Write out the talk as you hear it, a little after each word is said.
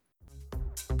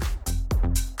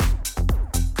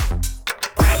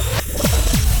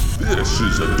This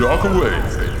is a Darker Wave.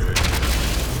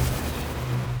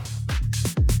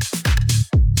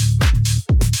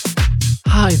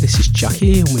 Hi, this is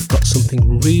Jackie and we've got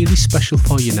something really special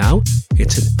for you now.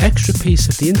 It's an extra piece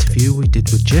of the interview we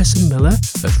did with Jason Miller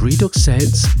of Redux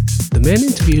Saints. The main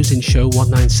interview is in show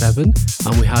 197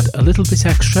 and we had a little bit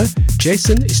extra.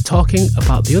 Jason is talking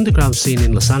about the underground scene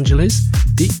in Los Angeles,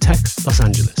 Deep Tech Los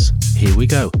Angeles. Here we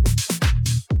go.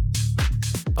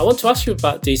 I want to ask you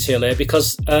about DTLA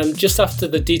because just after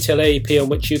the DTLA EP on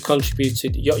which you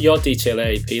contributed, your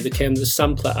DTLA EP, there came the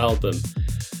Sampler album.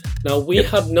 Now, we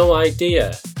had no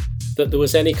idea that there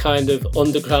was any kind of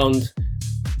underground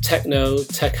techno,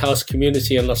 tech house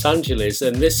community in Los Angeles,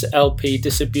 and this LP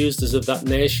disabused us of that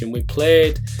nation. We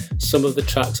played some of the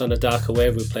tracks on A Darker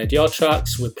Wave. We played your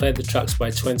tracks, we played the tracks by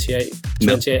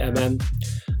 28mm,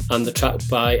 and the track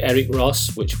by Eric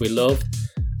Ross, which we love.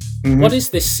 Mm-hmm. What is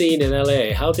this scene in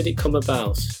LA? How did it come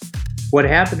about? What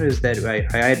happened was that I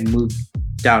had moved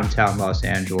downtown Los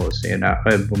Angeles, and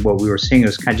what we were seeing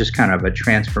was kind of a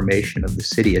transformation of the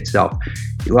city itself.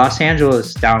 Los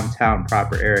Angeles downtown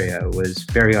proper area was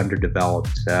very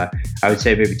underdeveloped. I would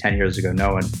say maybe 10 years ago,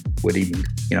 no one would even,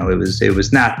 it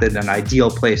was not an ideal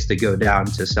place to go down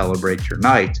to celebrate your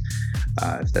night.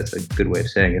 If that's a good way of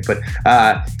saying it. But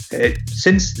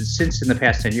since in the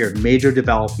past 10 years, major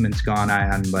developments gone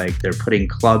on, like they're putting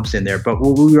clubs in there. But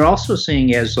what we were also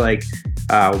seeing as when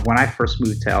I first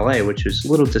moved to LA, which was a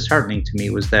little disheartening to me,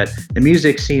 was that the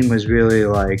music scene was really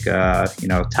like,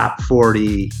 top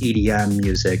 40 EDM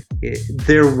music.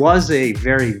 There was a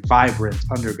very vibrant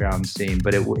underground scene,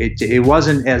 but it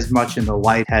wasn't as much in the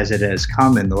light as it has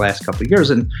come in the last couple of years.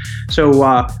 And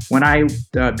so when I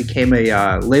became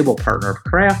a label partner of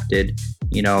Crafted,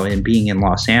 and being in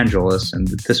Los Angeles, and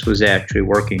this was actually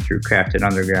working through Crafted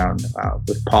Underground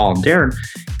with Paul and Darren,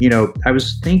 I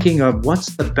was thinking of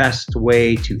what's the best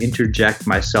way to interject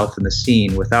myself in the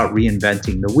scene without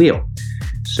reinventing the wheel.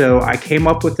 So I came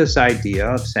up with this idea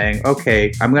of saying,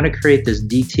 okay, I'm going to create this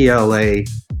DTLA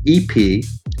EP,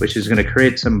 which is going to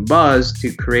create some buzz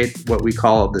to create what we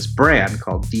call this brand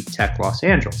called Deep Tech Los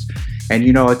Angeles. And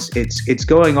it's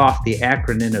going off the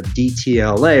acronym of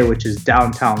DTLA, which is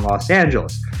Downtown Los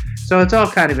Angeles. So it's all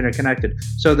kind of interconnected.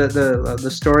 So the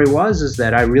story is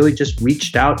that I really just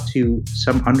reached out to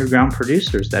some underground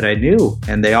producers that I knew,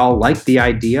 and they all liked the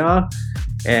idea.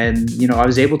 And, I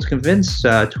was able to convince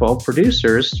 12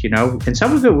 producers, and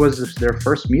some of it was their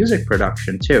first music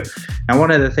production too. And one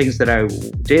of the things that I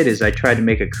did is I tried to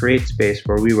make a create space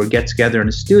where we would get together in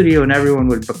a studio and everyone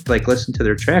would listen to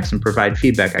their tracks and provide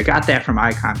feedback. I got that from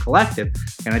Icon Collective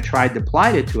and I tried to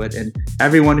apply it to it, and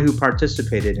everyone who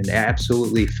participated and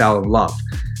absolutely fell in love.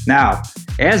 Now,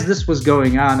 as this was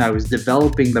going on, I was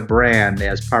developing the brand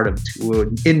as part of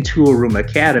in Tool Room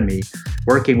Academy,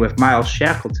 working with Miles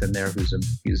Shackleton there, who's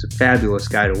a fabulous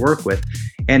guy to work with.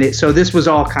 And so this was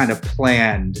all kind of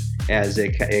planned as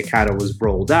it kind of was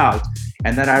rolled out.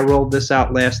 And then I rolled this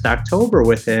out last October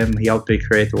with him. He helped me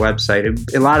create the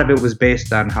website. A lot of it was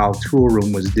based on how Tool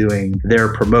Room was doing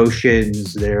their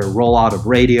promotions, their rollout of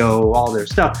radio, all their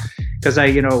stuff. Because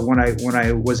when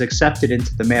I was accepted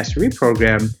into the Mastery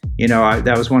program,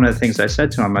 that was one of the things I said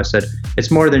to him. I said,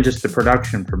 it's more than just the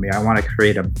production for me. I want to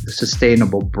create a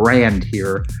sustainable brand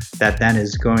here that then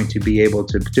is going to be able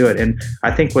to do it. And I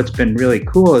think what's been really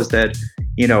cool is that,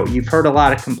 you've heard a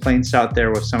lot of complaints out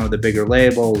there with some of the bigger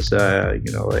labels,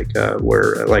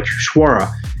 where like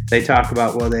Schwara, they talk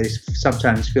about, they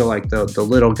sometimes feel like the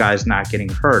little guy's not getting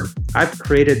heard. I've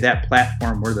created that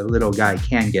platform where the little guy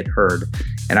can get heard.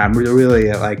 And I'm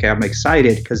really I'm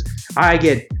excited because I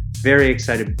get very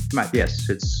excited. Yes,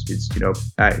 it's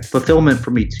fulfillment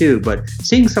for me too. But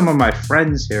seeing some of my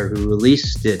friends here who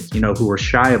released it, who were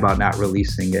shy about not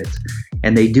releasing it,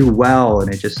 and they do well,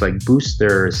 and it just boosts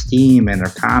their esteem and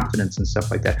their confidence and stuff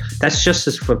like that. That's just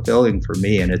as fulfilling for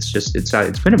me, and it's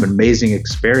been an amazing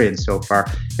experience so far,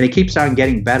 and it keeps on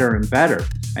getting better and better.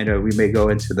 I know we may go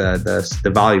into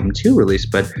the volume 2 release,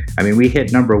 but I mean we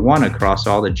hit number 1 across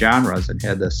all the genres and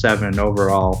had the 7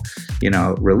 overall,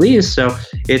 release. So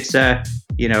it's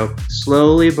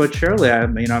slowly but surely,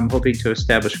 I'm hoping to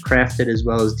establish Crafted as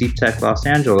well as Deep Tech Los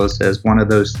Angeles as one of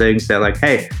those things that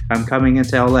hey, I'm coming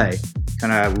into LA.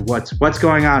 Kind of what's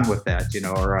going on with that,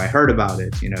 or I heard about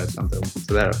it, something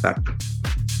to that effect.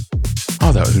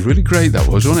 Oh, that was really great, that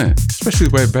was, wasn't it? Especially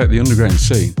the way about the underground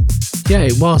scene. Yeah,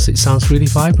 it was. It sounds really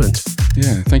vibrant.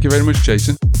 Yeah, thank you very much,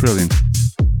 Jason. Brilliant.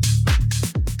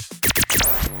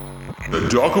 The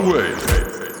Darker Wave.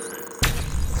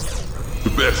 The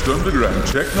best underground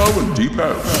techno and deep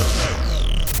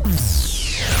house.